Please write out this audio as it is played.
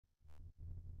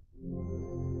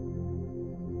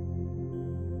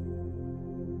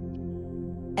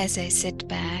as I sit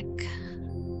back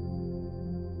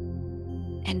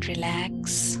and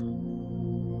relax.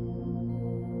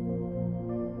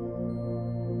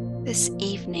 This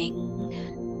evening,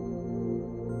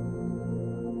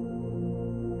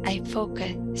 I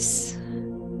focus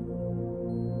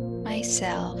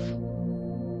myself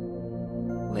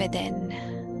within.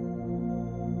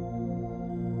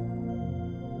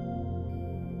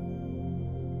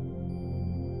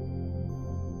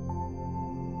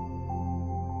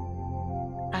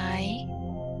 I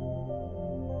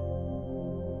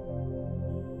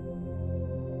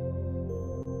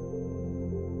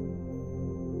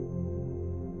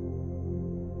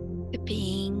the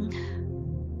being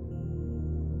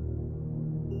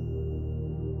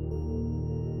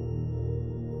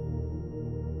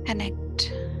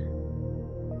connect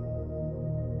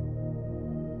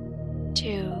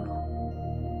to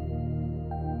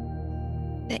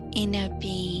the inner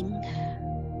being,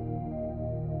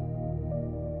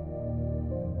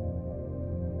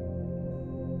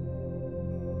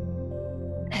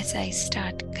 as I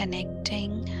start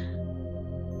connecting.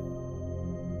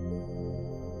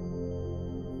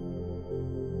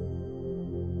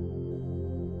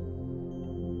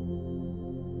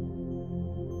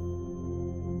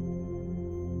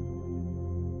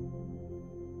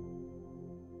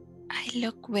 I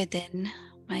look within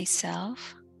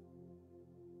myself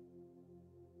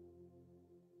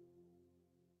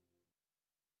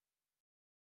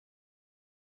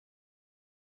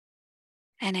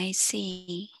and I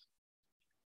see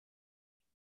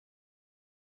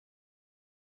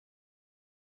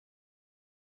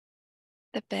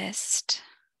the best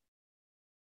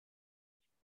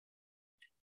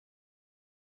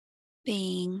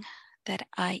being that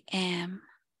I am.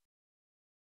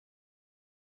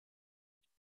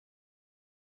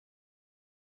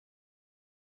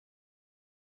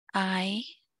 I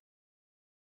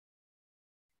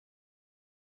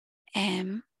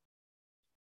am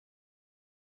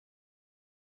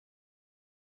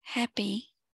happy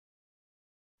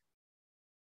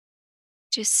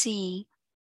to see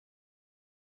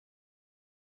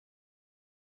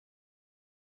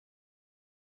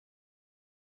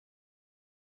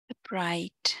the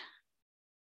bright,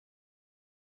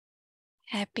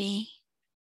 happy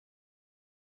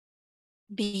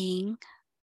being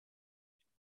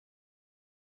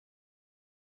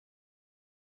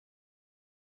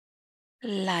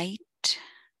light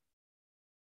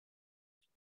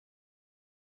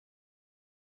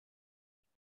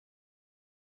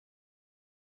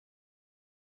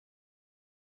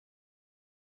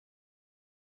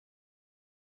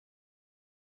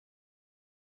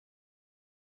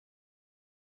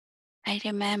I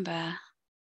remember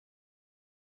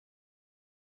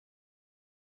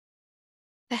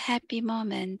the happy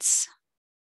moments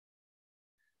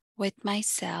with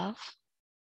myself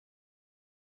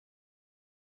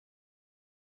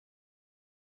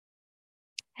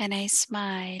and I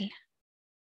smile.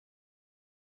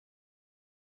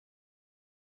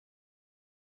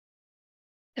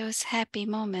 Those happy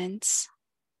moments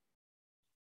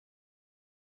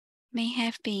may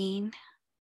have been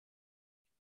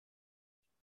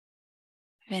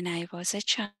when I was a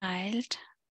child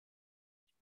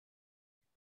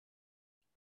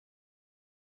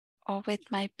or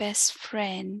with my best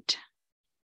friend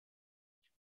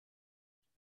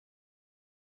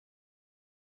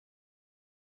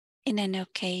in an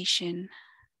occasion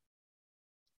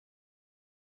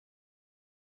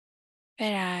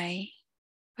where I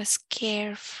was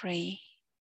carefree,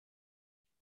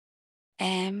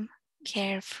 am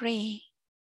carefree,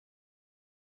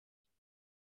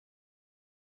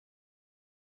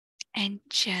 and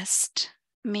just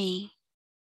me.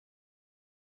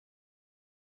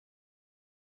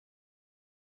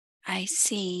 I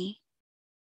see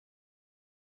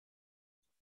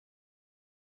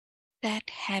that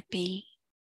happy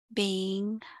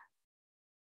being,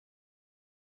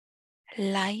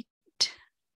 light,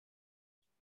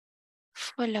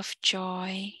 full of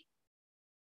joy,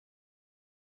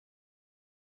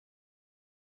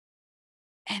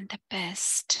 and the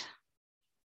best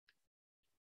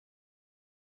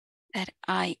that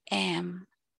I am.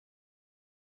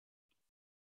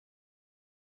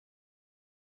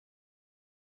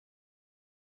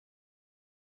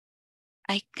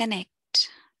 I connect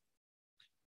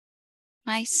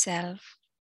myself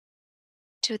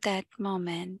to that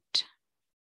moment.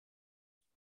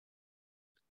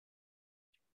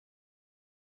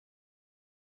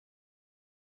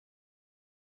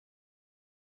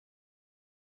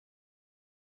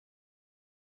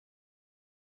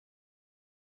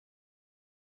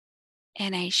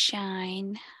 And I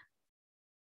shine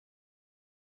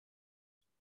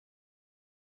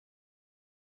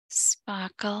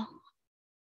sparkle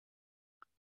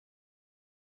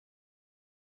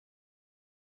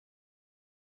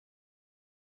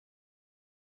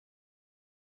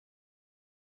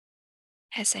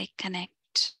as I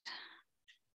connect.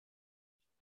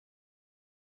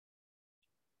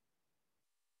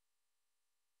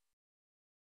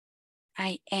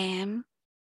 I am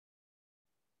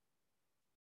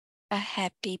a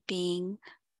happy being.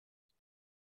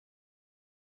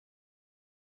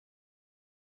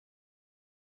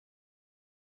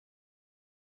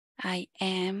 I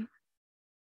am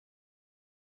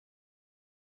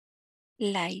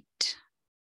light.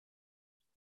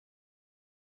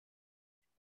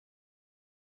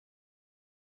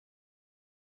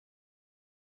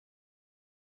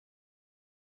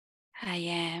 I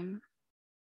am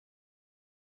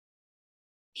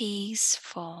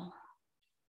peaceful.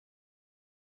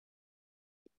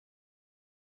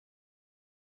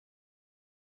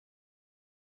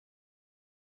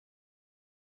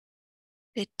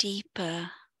 The deeper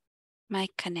my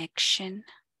connection,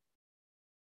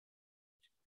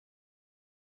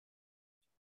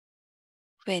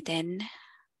 within,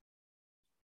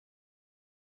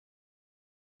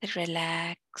 the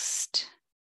relaxed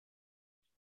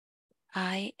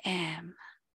I am.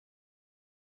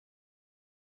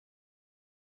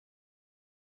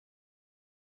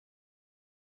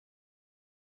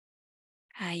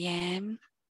 I am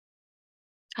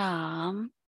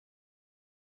calm,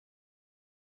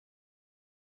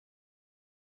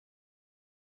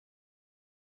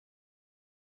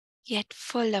 yet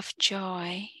full of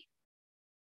joy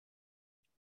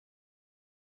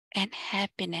and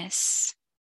happiness.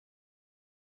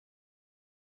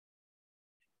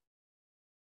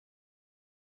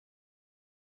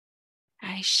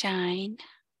 I shine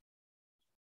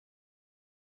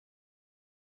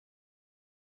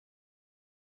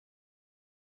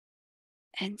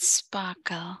and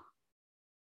sparkle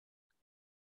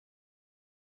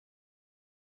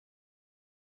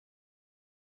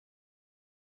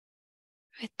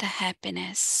with the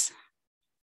happiness.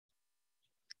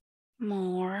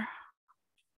 More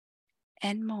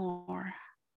and more.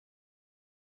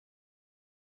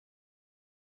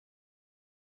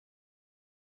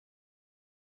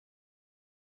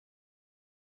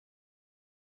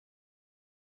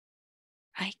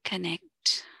 I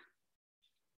connect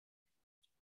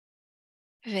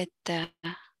with the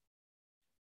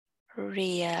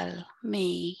real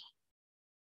me.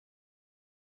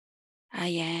 I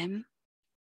am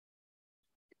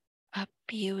a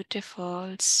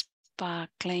beautiful,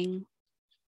 sparkling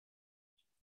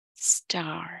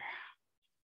star.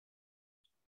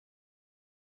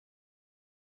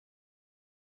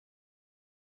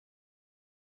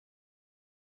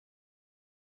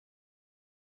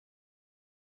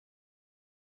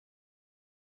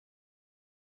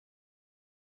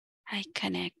 I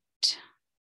connect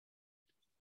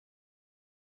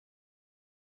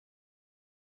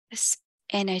this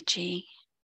energy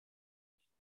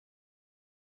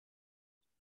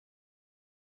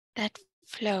that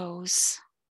flows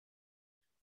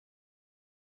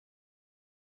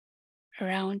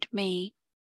around me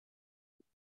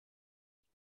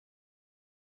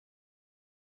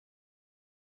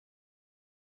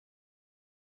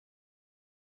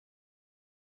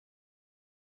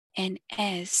and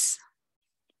as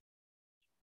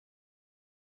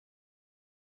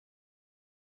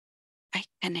I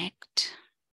connect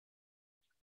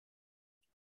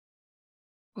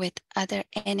with other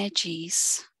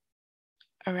energies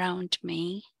around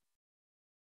me,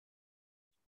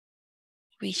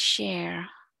 we share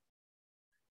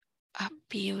a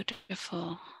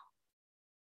beautiful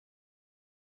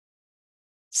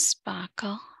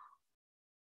sparkle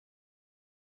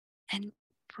and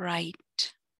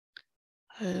bright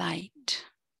light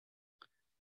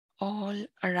all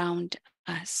around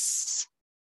us.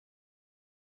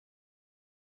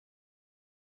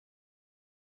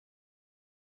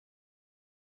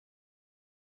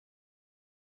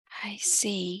 I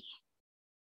see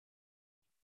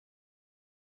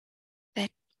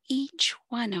that each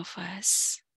one of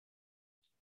us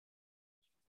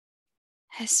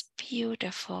has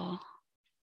beautiful,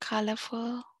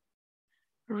 colorful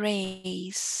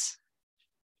rays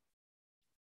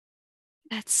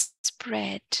that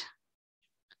spread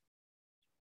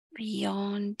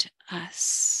beyond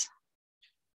us.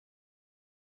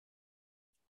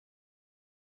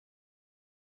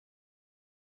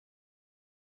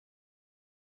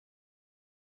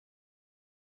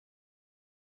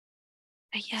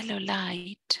 The yellow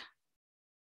light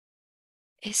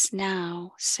is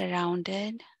now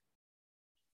surrounded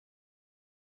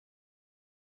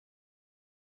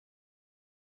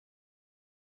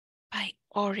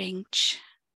orange,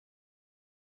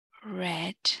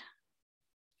 red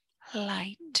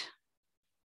light.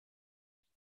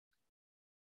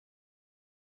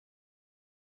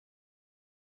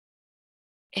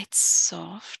 It's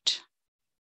soft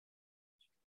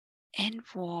and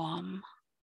warm.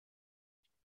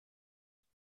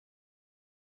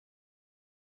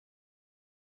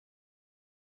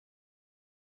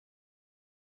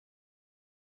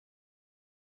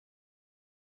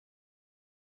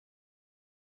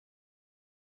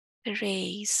 The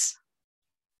rays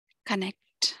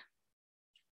connect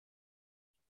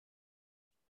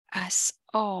us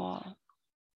all.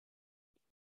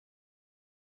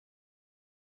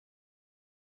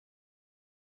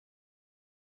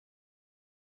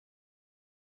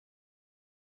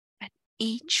 But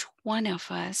each one of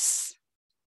us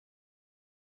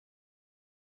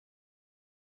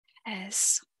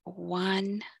has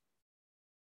one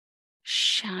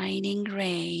shining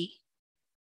ray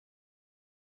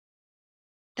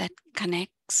that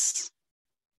connects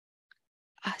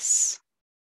us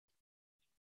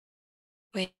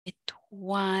with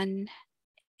one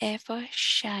ever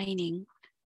shining,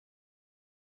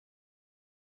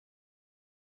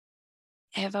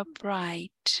 ever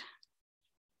bright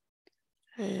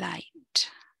light,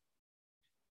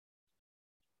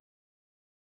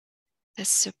 the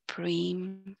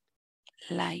supreme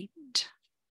light.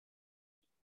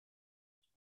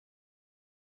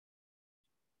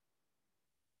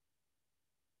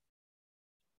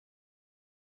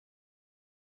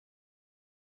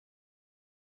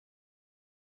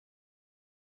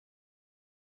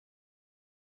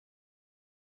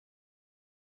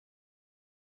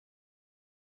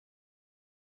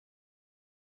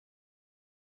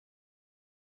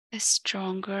 The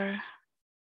stronger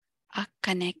our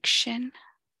connection,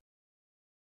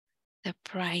 the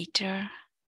brighter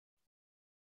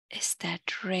is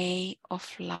that ray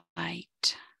of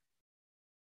light.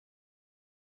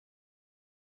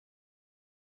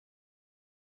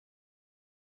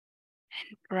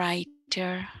 And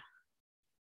brighter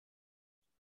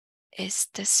is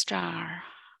the star.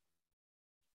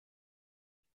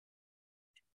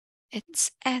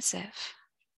 It's as if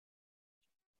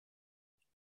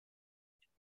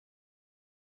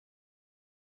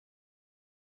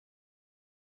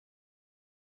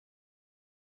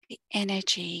the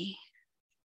energy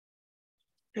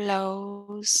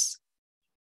flows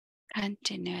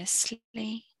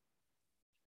continuously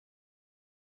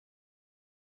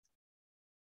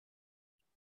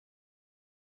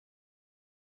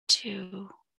to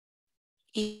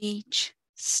each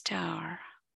star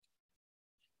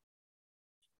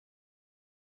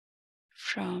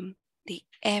from the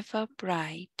ever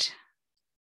bright,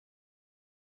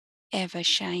 ever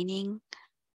shining,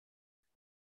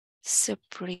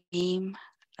 supreme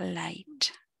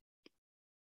light.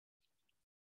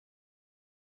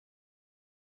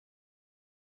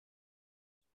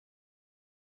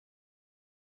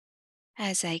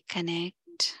 As I connect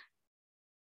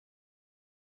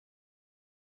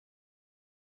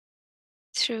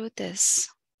through this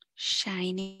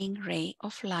shining ray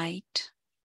of light,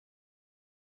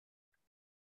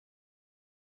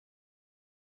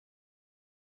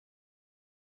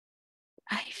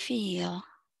 I feel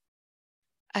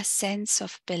a sense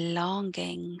of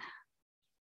belonging.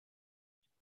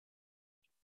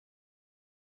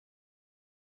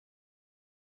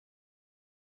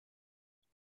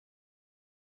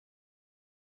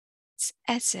 It's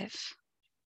as if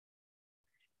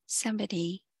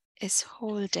somebody is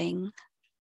holding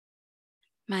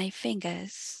my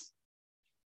fingers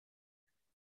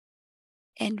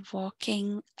and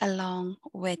walking along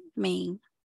with me.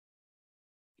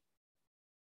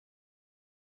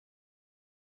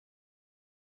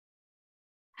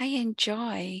 I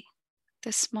enjoy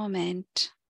this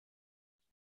moment.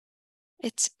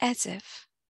 It's as if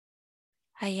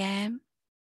I am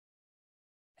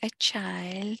a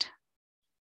child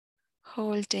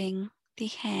holding the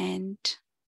hand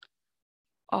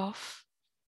of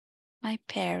my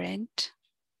parent,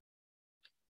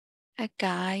 a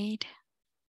guide,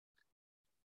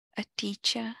 a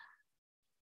teacher.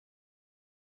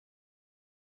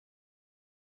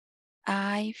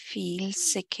 I feel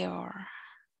secure.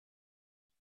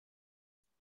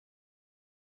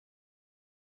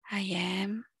 I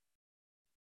am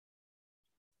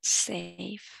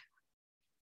safe.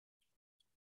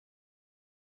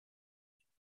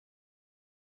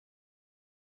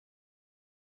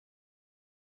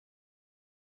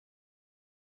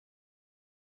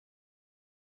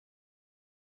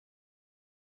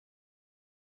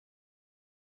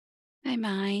 My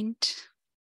mind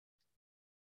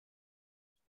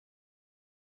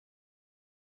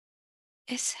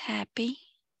is happy,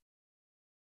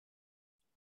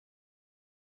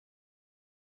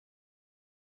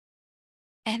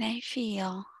 and I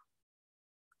feel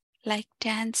like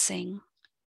dancing.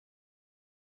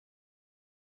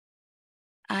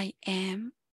 I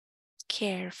am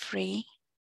carefree,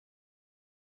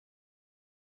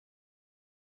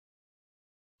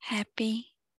 happy,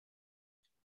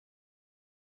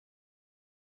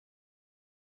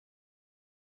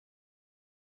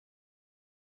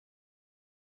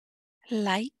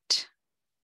 light,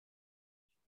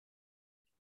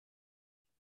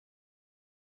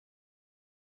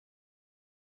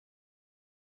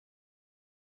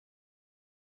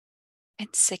 and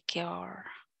secure.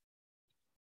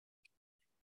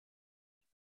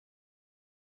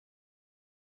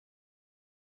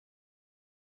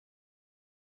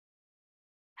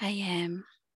 I am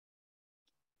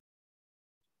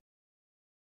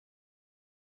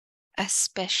a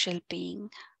special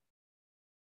being.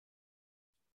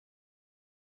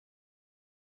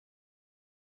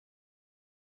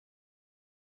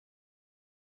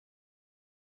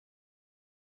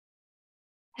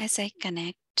 As I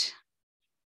connect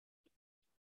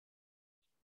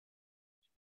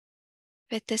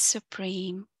with the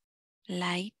supreme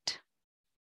light,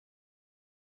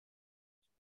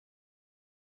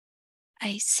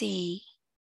 I see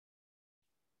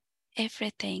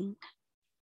everything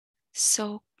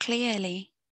so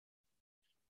clearly.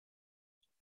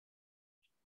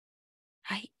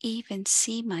 I even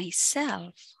see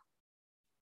myself.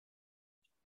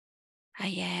 I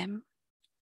am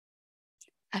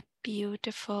a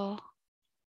beautiful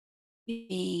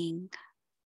being.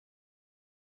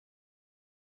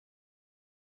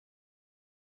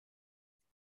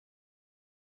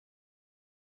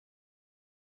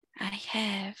 I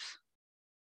have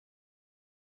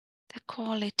the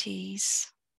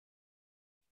qualities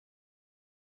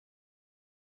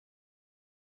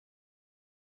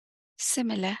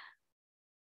similar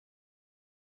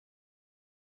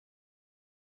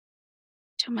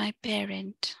to my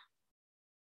parent.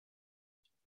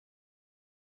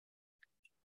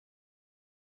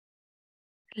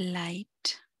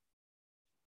 Light,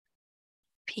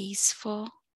 peaceful,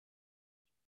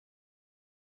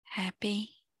 happy,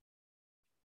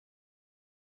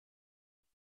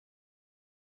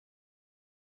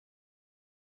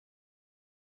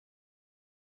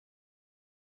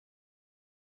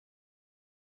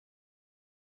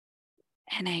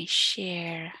 and I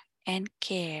share and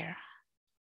care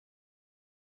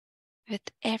with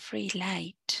every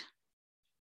light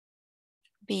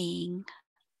being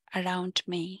around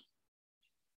me.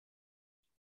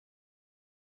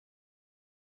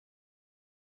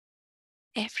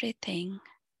 Everything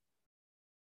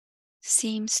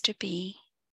seems to be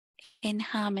in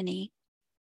harmony.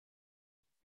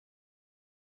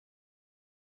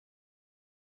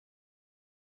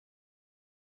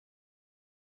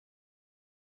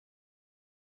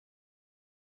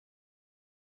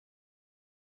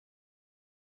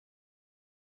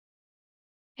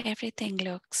 Everything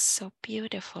looks so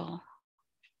beautiful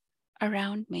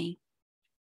around me.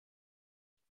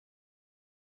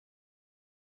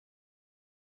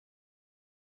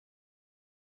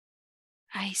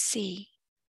 I see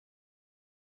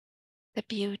the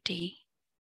beauty,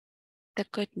 the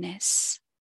goodness,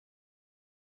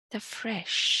 the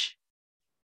fresh,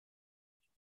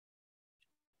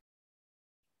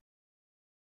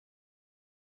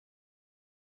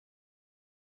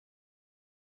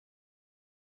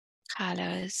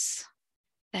 colors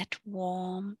that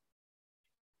warm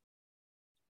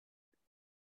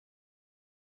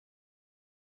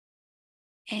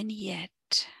and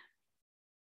yet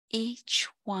each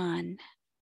one,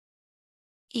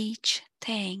 each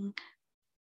thing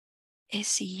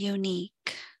is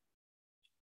unique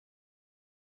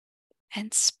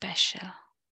and special.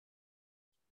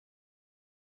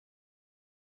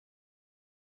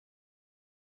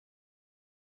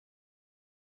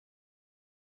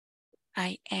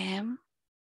 I am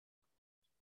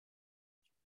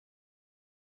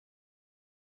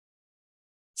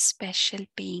special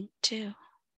being too,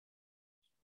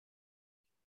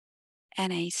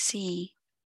 and I see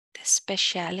the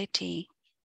speciality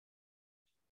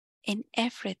in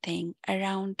everything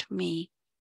around me.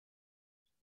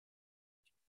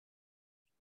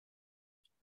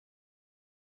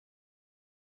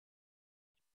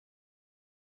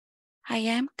 I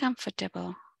am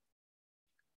comfortable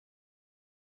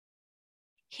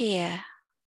here.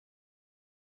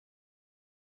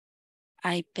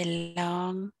 I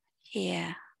belong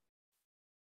here.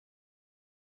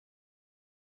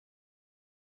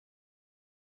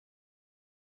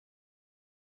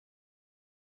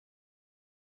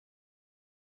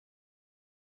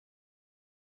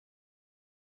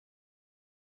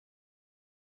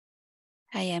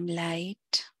 I am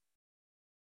light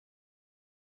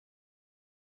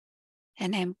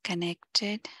and I'm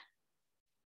connected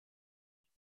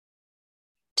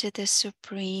to the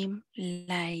supreme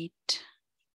light.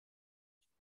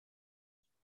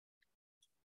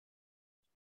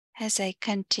 As I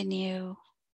continue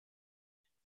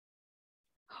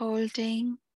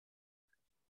holding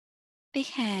the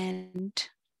hand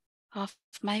of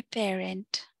my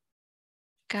parent,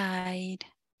 guide,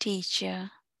 teacher,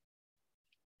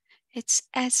 it's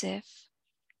as if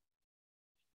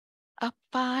a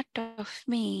part of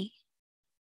me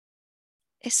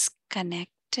is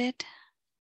connected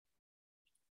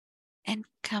and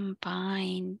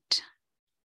combined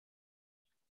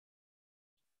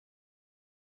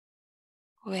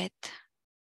with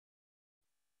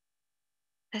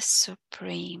the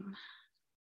Supreme.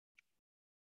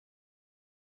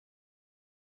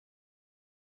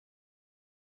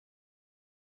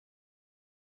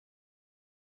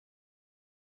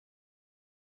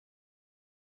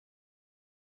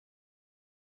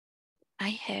 I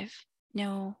have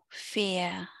no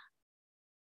fear.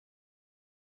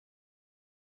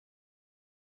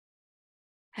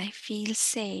 I feel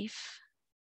safe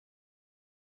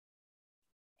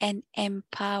and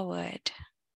empowered.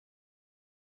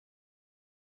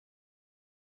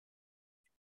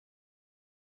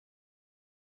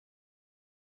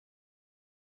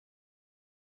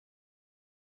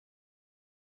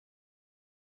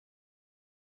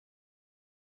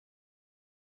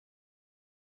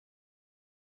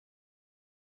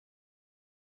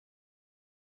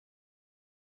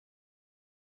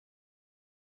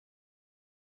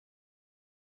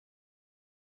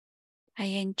 I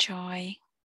enjoy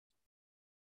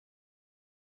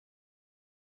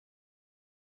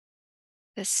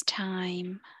this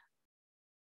time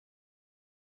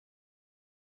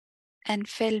and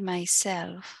fill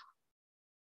myself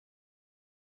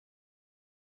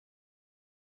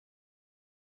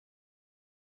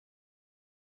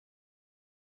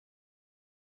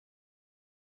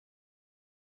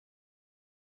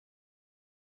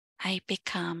I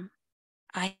become,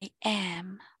 I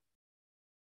am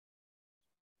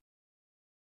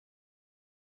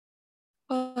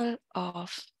full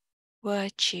of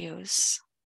virtues.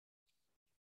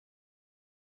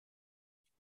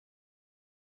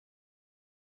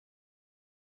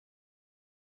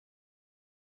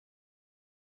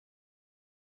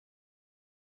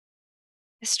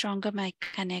 The stronger my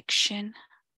connection,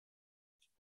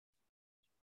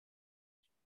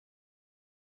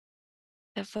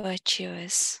 the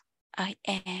virtuous I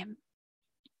am.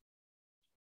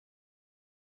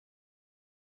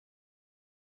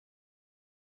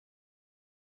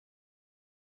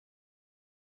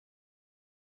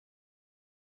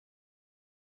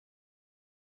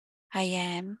 I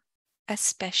am a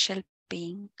special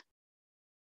being.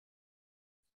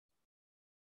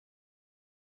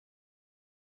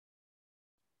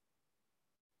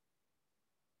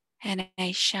 And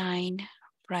I shine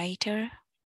brighter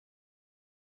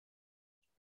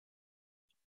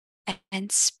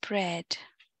and spread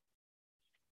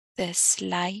this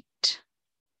light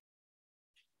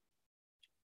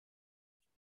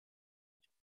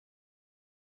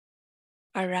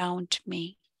around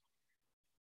me.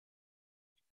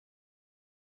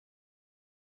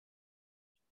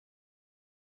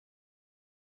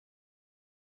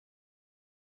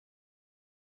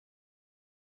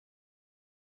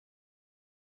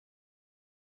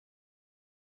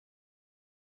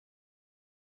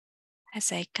 As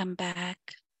I come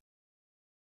back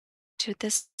to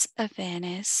this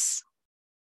awareness,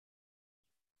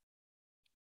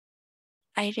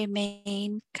 I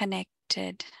remain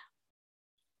connected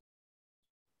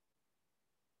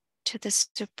to the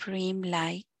supreme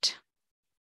light,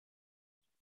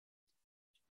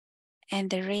 and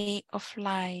the ray of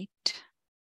light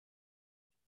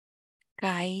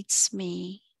guides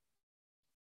me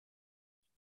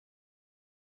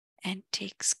and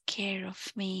takes care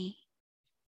of me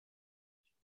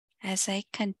as I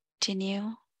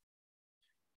continue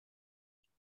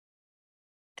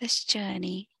this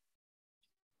journey.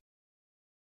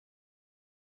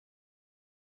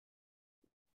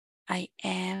 I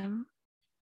am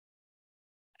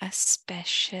a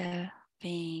special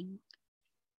being,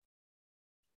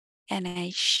 and I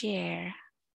share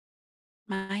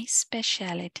my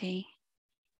speciality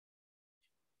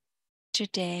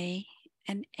today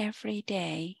and every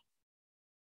day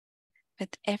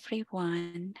with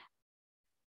everyone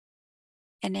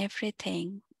and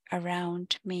everything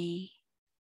around me.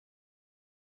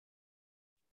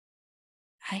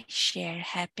 I share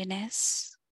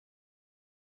happiness.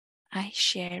 I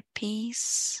share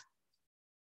peace.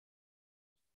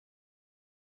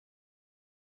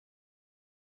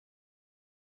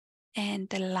 and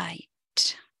the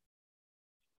light.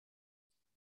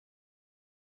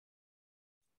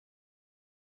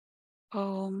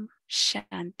 Om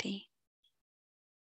Shanti.